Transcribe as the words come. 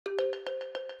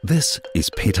This is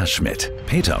Peter Schmidt.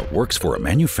 Peter works for a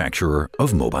manufacturer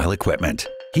of mobile equipment.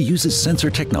 He uses sensor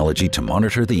technology to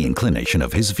monitor the inclination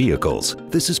of his vehicles.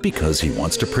 This is because he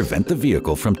wants to prevent the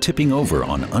vehicle from tipping over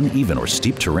on uneven or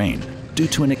steep terrain due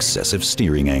to an excessive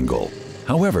steering angle.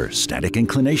 However, static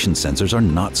inclination sensors are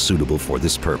not suitable for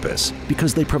this purpose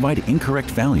because they provide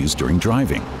incorrect values during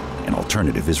driving. An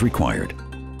alternative is required.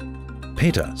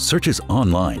 Peter searches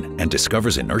online and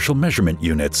discovers inertial measurement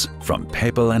units from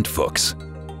Pepperl+Fuchs.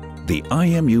 The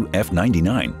IMU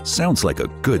F99 sounds like a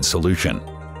good solution.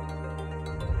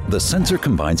 The sensor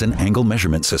combines an angle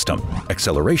measurement system,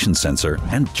 acceleration sensor,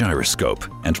 and gyroscope,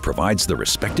 and provides the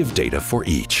respective data for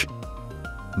each.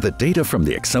 The data from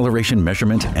the acceleration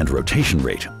measurement and rotation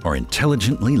rate are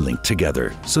intelligently linked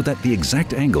together so that the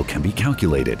exact angle can be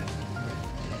calculated.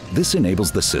 This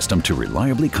enables the system to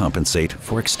reliably compensate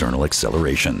for external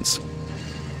accelerations.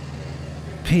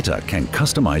 Peter can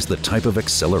customize the type of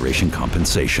acceleration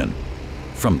compensation,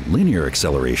 from linear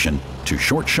acceleration to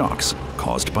short shocks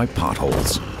caused by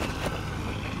potholes.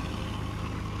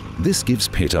 This gives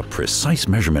Peter precise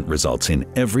measurement results in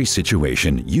every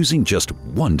situation using just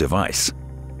one device.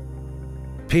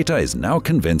 Peter is now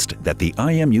convinced that the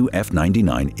IMU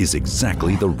F99 is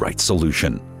exactly the right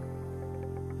solution.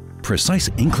 Precise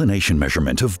inclination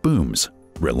measurement of booms,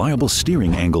 reliable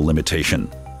steering angle limitation,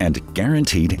 and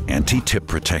guaranteed anti-tip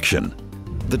protection.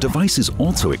 The device is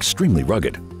also extremely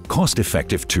rugged,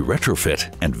 cost-effective to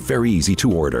retrofit, and very easy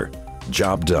to order.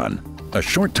 Job done. A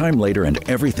short time later and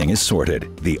everything is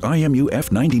sorted. The IMU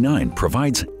F99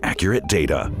 provides accurate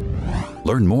data.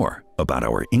 Learn more about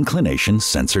our inclination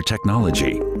sensor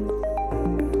technology.